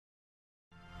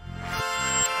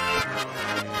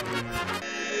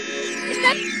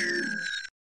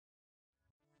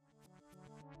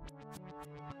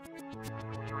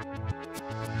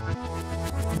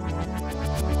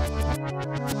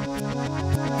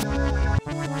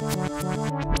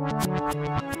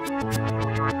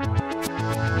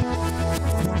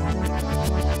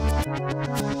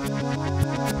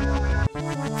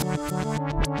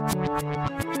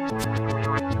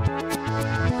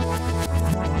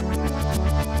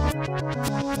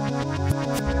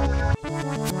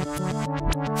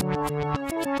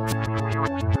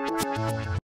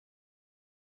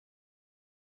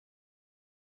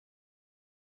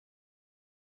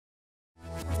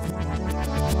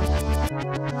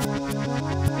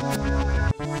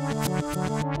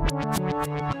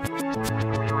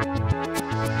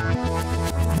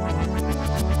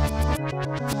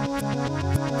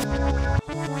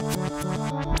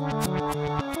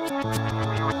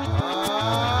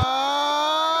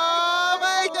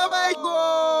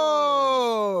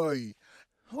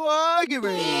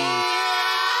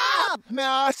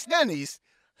Stannies.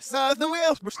 Saw the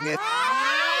whales for snip.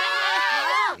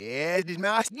 Yeah, this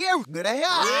mouse here good to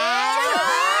help.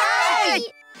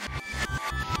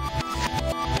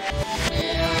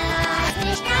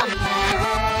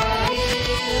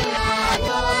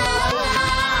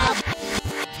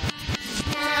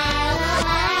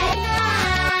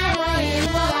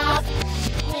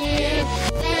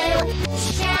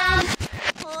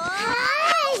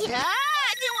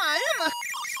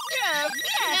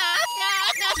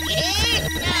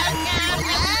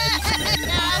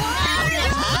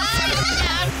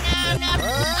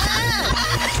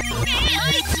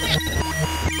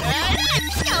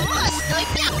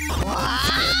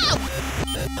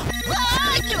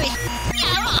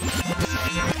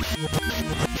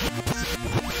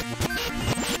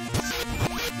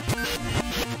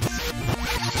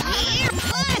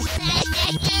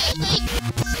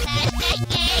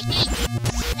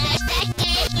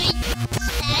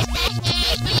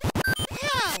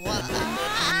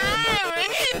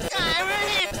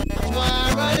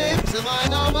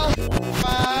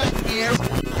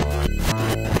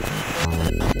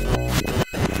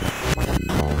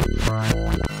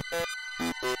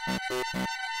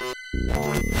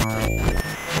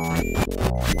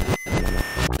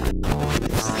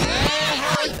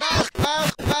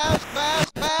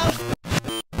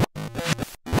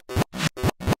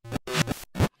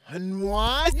 And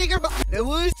why, nigger, it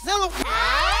was so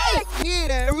high. Yeah,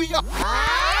 there we go.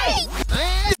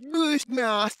 That's bush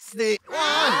mouse that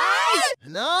one.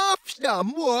 Enough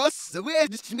stum was so we're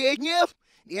just making it.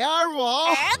 Yeah,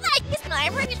 well.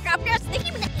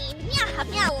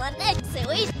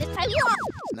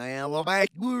 Now, well, back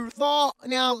to the thought.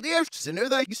 Now, there's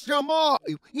another strum off.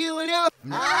 Healing up.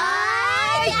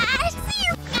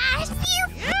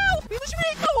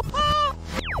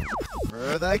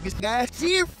 Like this guy's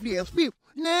here, feels me.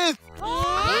 No.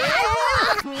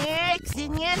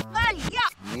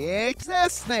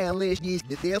 Excess now, let's use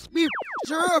the deal spear.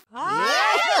 Sure.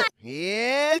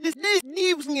 Yeah, this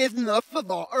news is enough for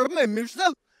the members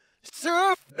of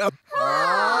surf.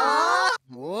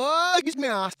 What is me?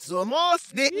 So much.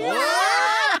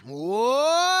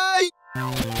 What?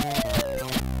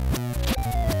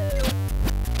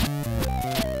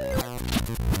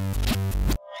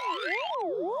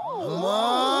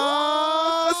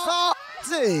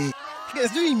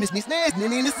 Because you miss me snazing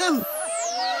in the sun.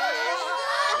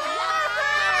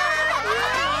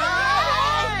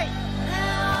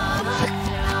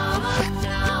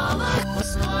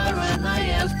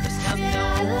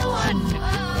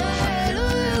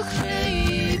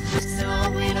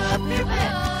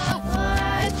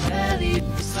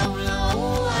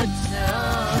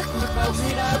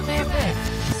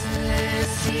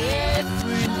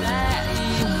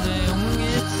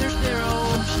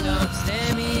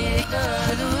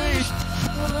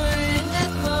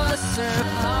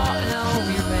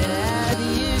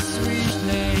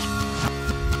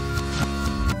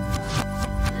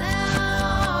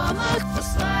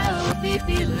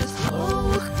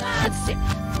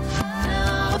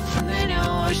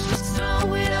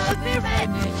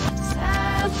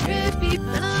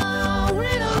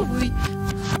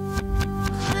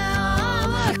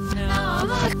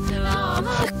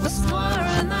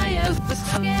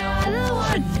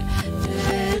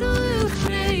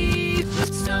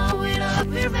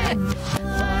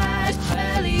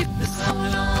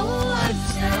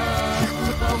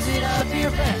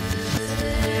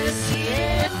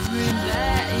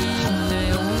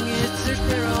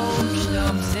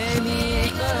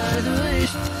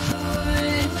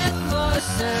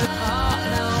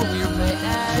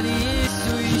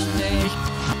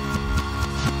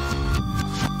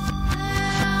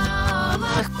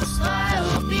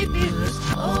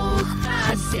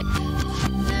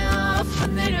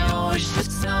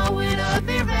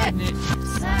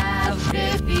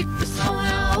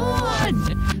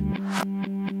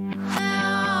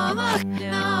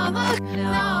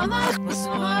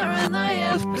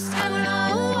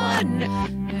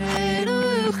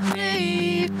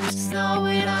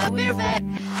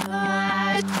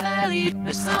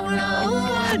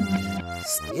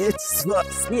 It's what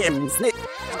seems it.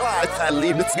 I can't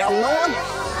leave it alone.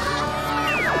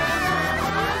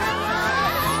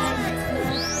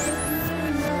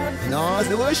 No,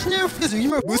 the worst nerve is we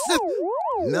were boosted.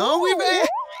 No, we were.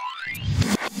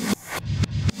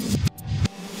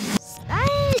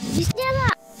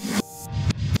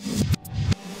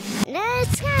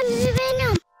 Let's come to the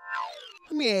venom.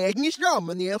 I'm making a strum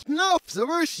on the elf enough, so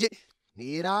we're shit.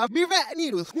 Niet af meer weg,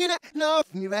 niet hoe schinnen, nou,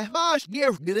 niet weg was,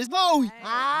 geef dit is mooi.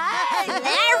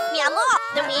 Nerf je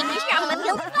lo, de meisjes gaan me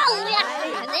heel vallen.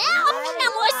 Nee, op je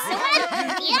nou moest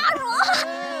zijn. Ja,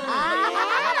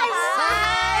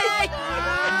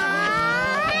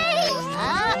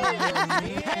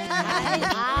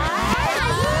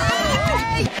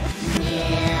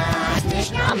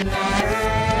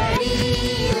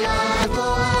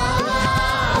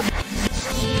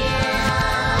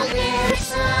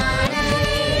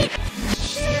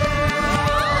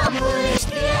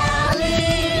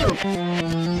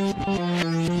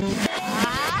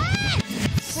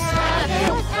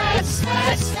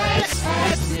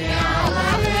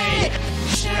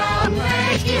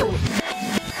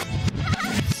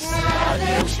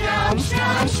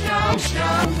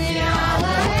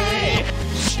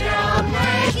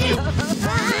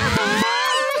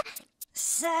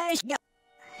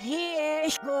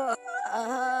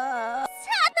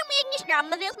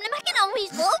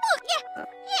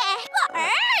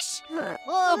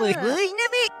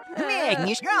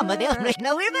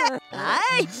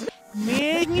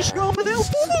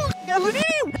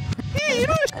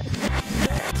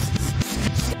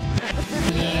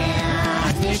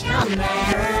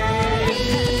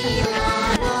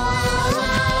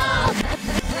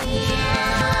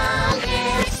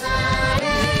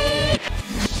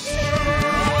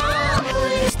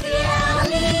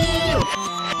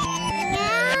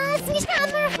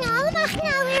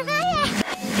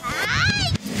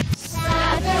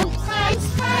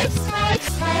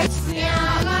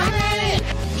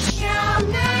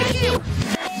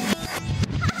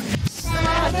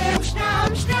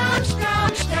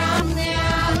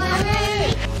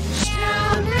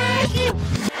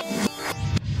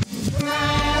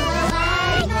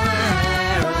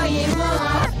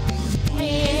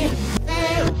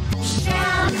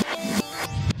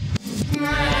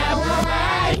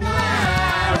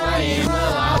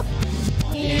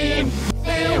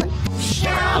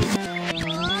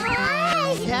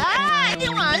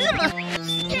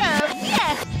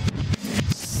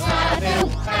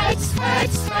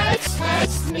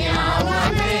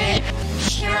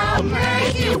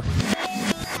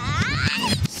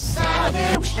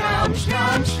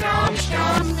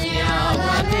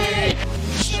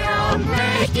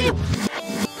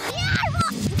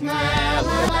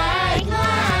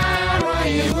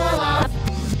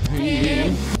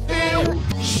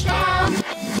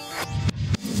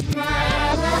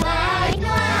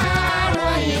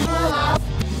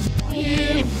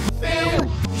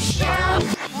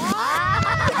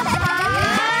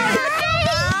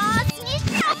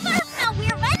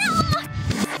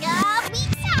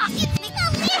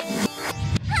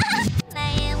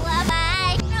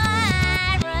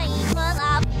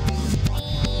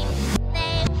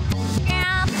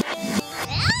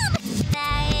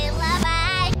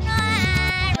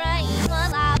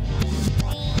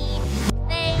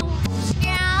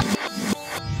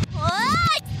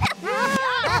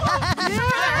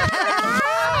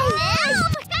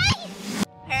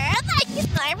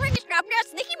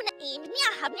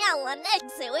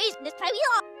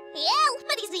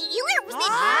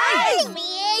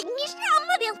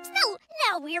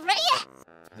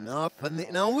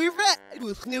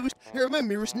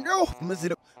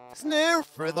 Snare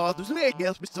for the others make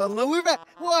yes, but suddenly we're back.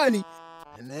 One,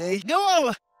 and they go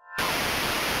over.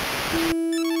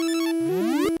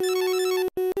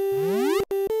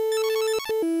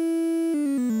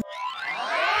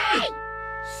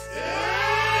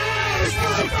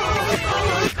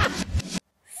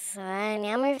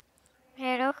 Jammer,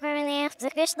 er ook weer een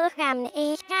eerste kusdag aan de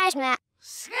eerste kruis, maar...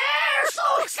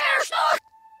 Scherstoek!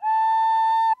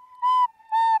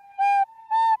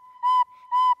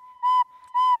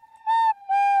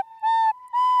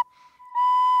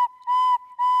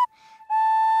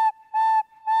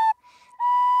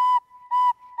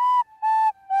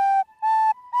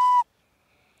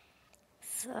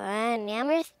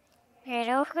 Jammer,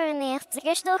 er ook weer een eerste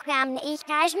kusdag aan de eerste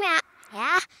kruis, maar...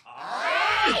 Ja?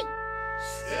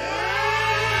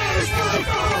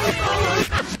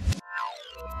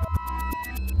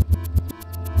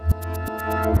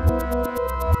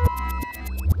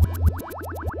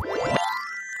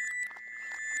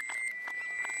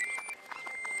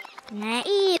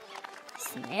 Nee,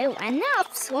 snow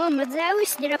enough swim with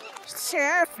those that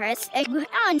surface a good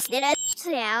onset at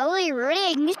Sally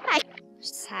rings back.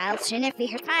 Saltion if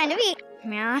you're trying to be.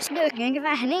 Master looking if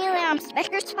I had any lamps,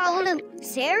 speckers follow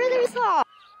Sarah their thought.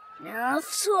 No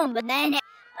swim, but then a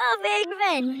big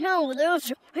van, no,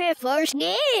 those first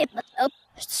game.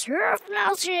 Surf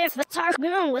now, if it's our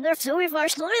gun with her so we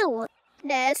first little.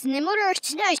 That's the motor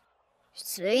today.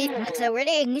 Sweet, so we're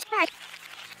taking this back.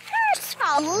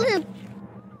 Follow.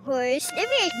 Push the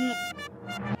big.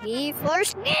 He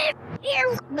first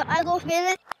here. I go feel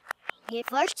it. He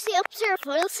first steps her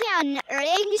full sound. Early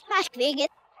is back big.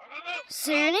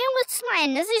 Soon it was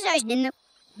mine. This is just in the.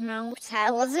 No,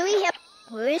 how was we have.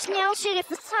 Push now shit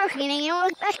if it's talking and you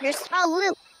look back. There's follow.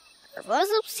 There was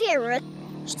up here.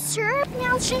 Sure,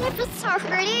 now shit if it's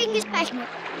talking is back.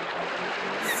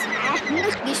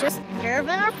 Nuskishus,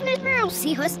 Durban or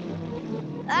Pneumosi was.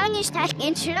 Angestack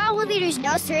into all the leaders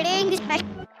now starting this back.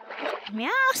 Meow,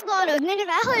 slot of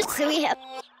Nidavahas, so we have.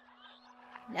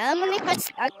 Now, when it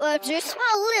cuts out of just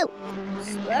follow.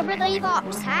 Slubber the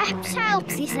box, half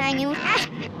shouts, he sang you.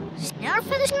 Snarf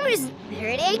for the snooze,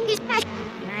 third egg is back.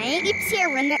 I get here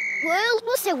when the world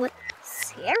was so with.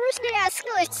 Sarah's the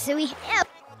ascot, so we have.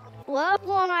 What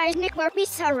one eyes Nick Murphy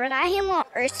saw right at him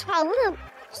or swallow.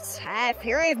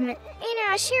 Pyramid in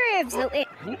our sheriffs of it.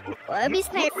 Bobby's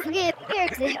not forget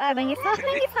Eric's having a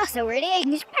fucking fuss over the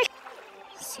English pipe.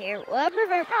 Sarah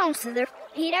Webber from so they're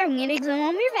Peter and getting some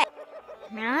on your back.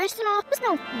 Now it's an office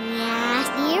no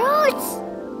nasty roots.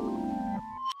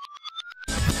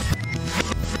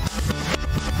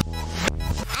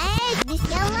 Hey, this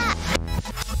Gabba.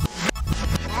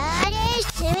 That is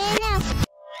to me now.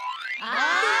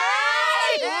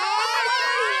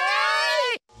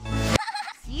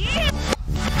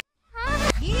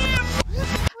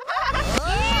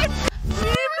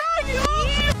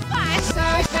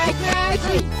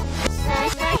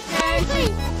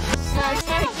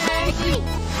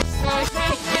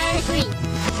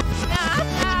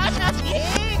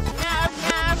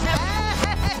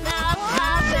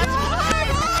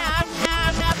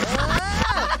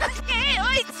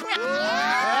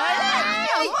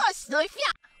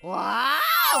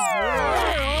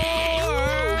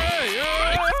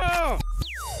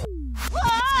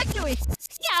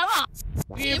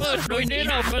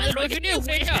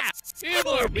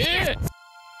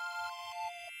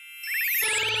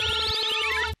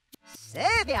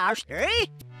 Say the Austrey,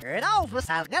 you're all for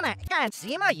Salgana, can't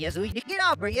see my yes, we get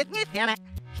over it, Nithana.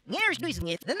 Here's doing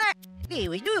it the neck. Hey,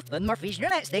 we do fun more fish,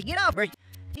 next, they get over it.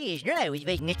 He's your name, we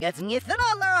make Nickets and Nithan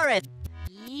all over it.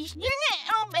 He's your name,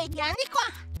 oh, my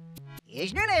Yanniqua.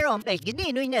 He's your name, oh, my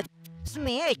doing it.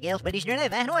 Smee, girls, but he's your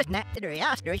name, and what's not the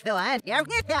Austrey, so I ain't your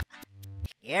Nitha.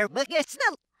 Here, but it's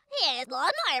still. Yeah,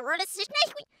 Lord, I wrote a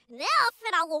situation. Now,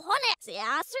 if I will hunt it, see,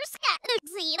 I sir scattered,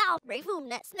 see, I'll brave whom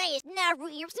that's nice, never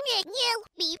hears me, you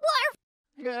be more.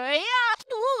 Yeah,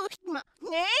 my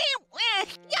name,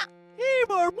 yeah, he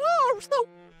more, so.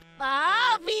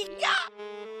 Bobby, yeah.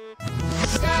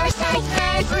 Star,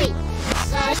 free.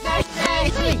 Star,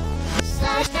 free.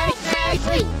 Star,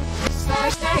 free.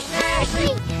 Star,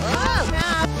 free. Oh,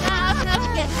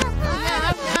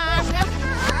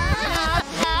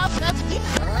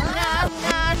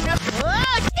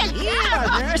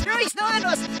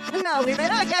 no, we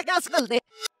better get us building.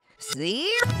 See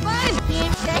you fun.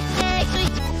 Keep that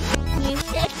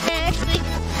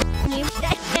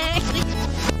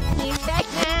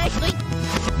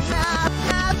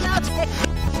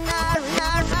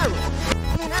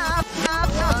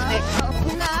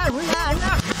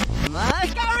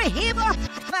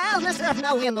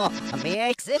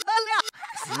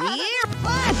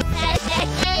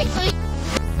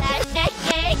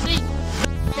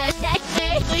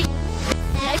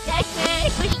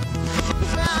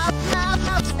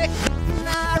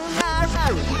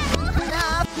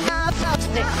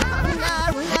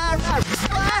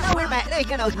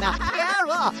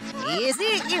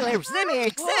easy, you live semi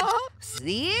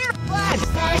see your fun.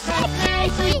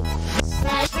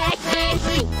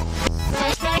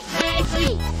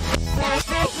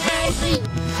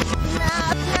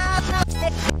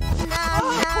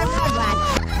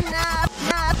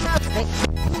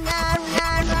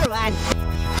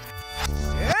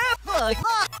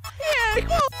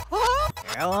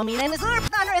 I mean, and the surf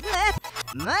thunder in that.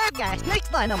 My gosh,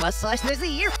 next line on my slice, there's a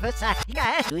year for that.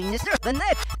 Guys, doing the surf in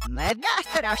that. My gosh,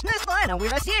 that our next line on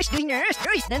where I see us doing your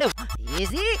streets. No,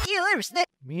 is it killers that?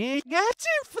 Me got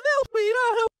you for the beat.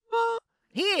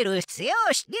 Here is the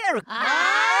ocean.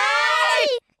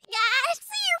 Aye! Guys,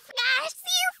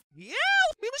 you.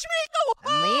 Me was me go.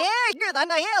 Me, you're the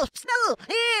nails. No,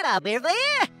 here I'll be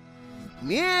there.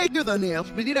 Me, you're the nails,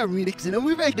 but you don't really know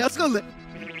we've made us go.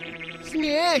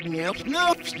 Snag nails,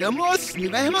 no, the most you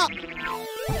him up.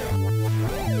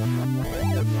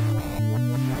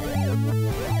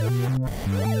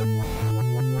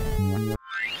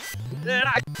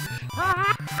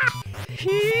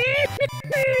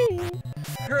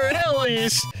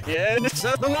 Cornelius, yeah, it's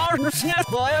a large sniff,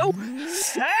 boy.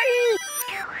 Say,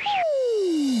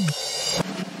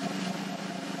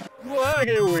 what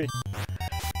are we?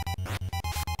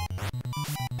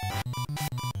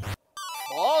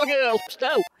 fucking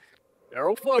stout.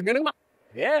 They're fucking him.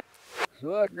 Yeah.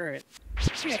 So great.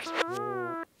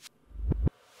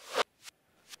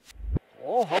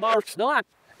 Oh, how about snot?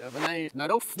 Nice.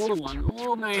 Not a full one.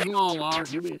 Oh, nice. No,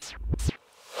 Lars, you miss.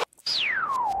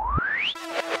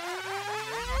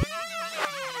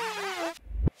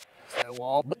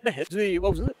 Well, but the head's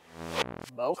what was it?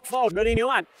 Both fall good in you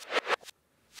on.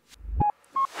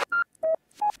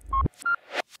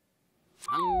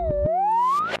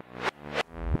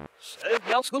 Says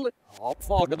Bell School. Oh,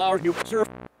 fall good hours you surf.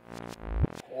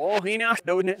 Oh, he now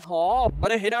doing it. Oh,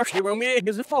 but I hit our shivering me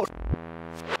is a fault.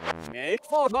 Yeah, it's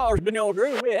 4 hours been over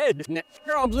in my head, isn't it?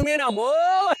 Drums them in, I'm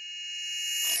all.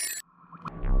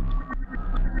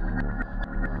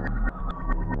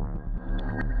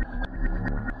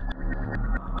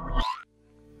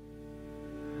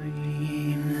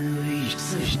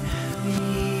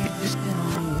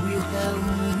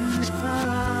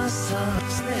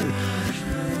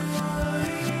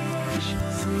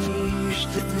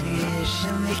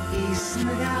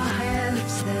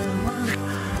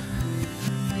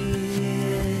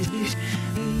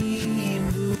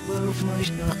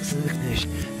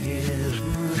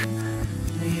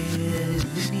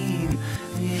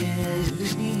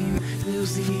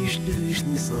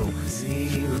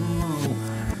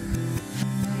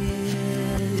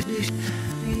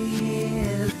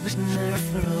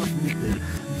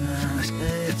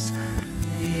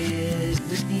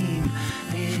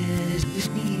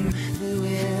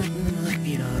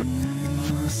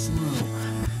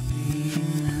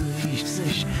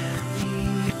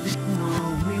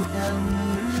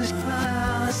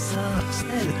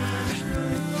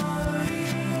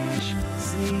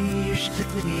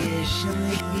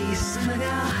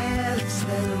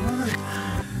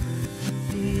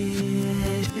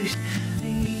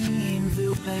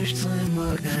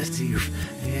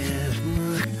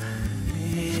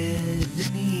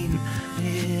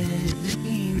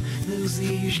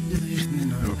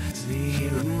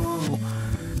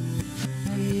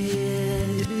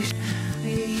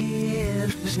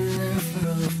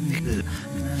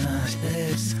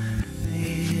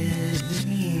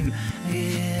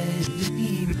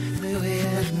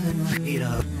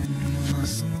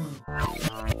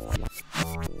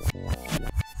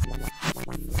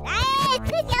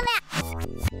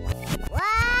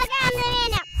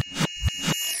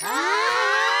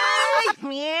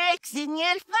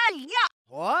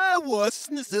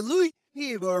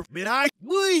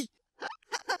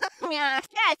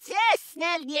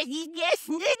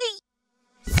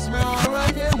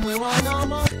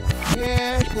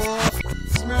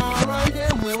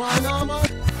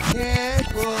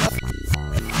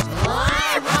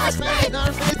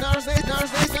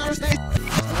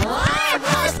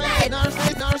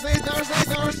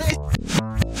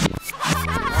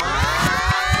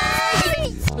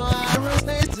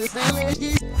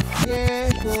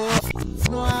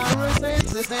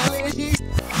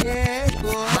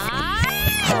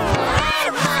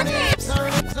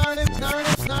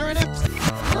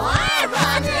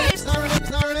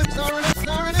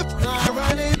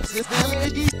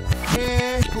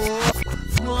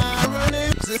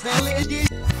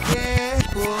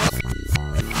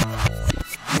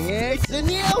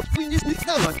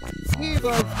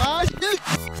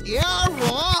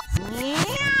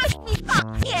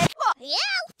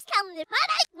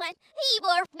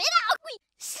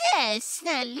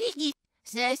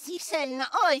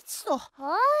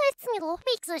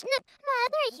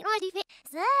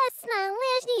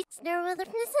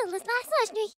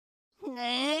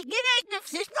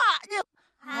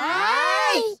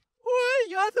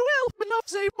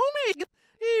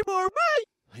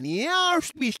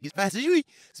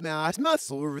 Smash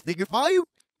muscle, think of you.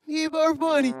 You are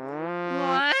funny.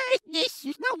 What? This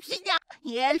is no siya.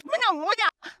 Yes, manawala.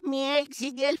 Makes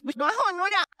it yes, but no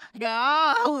honora.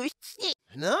 No,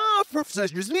 no,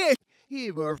 Professor Smith.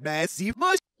 You are massive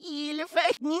much. You'll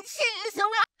affect me so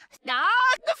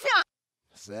start the front.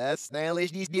 Says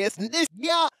Snellish is yes and this,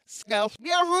 yeah. Scalp,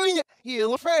 yeah, ruin.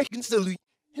 You'll affect and silly.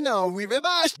 No, we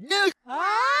revised. No.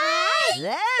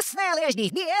 Says Snellish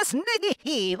is yes and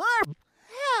the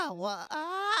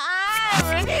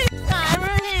Run it.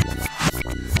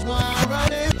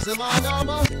 Run it, to my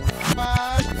number,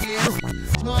 5 years.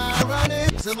 Run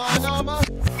it, to my number,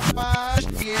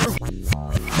 5 years.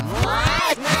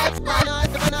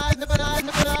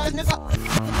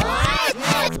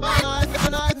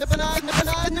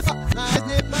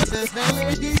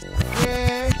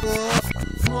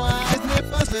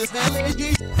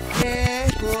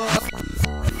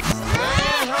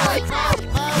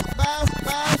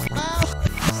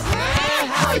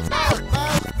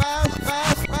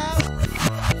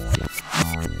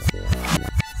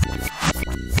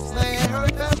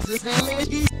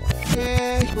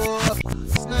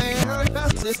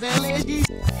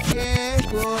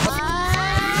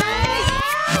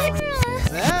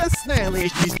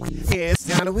 ladies. Yes,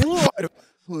 now we Lord.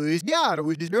 Who's God?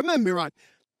 We just remember on.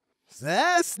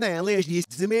 That's now, ladies,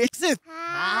 to make sense.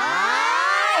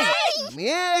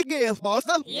 Yeah, get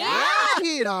awesome. Yeah.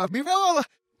 Get off me roll.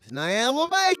 Now we're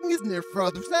making is near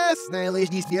further sass. Now,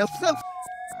 ladies, get some.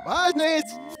 But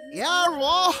it's yeah,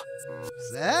 raw.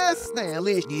 Sass now,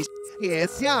 ladies.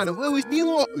 Yes, Yana, what was being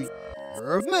what we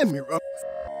remember.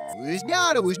 Who's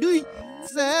God? Was doing.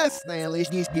 Sass now,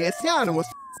 ladies. Yes, Yana was.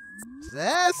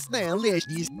 Sass now,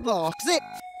 ladies. Locks it.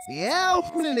 Yeah,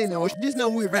 no, there's no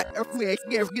way right up make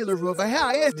regular over how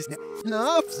is this now?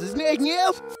 No, this is making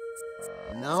elf.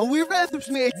 No, we're rather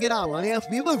make it all on elf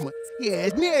be movement. Yeah,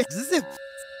 it's me, it's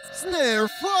snare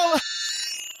full.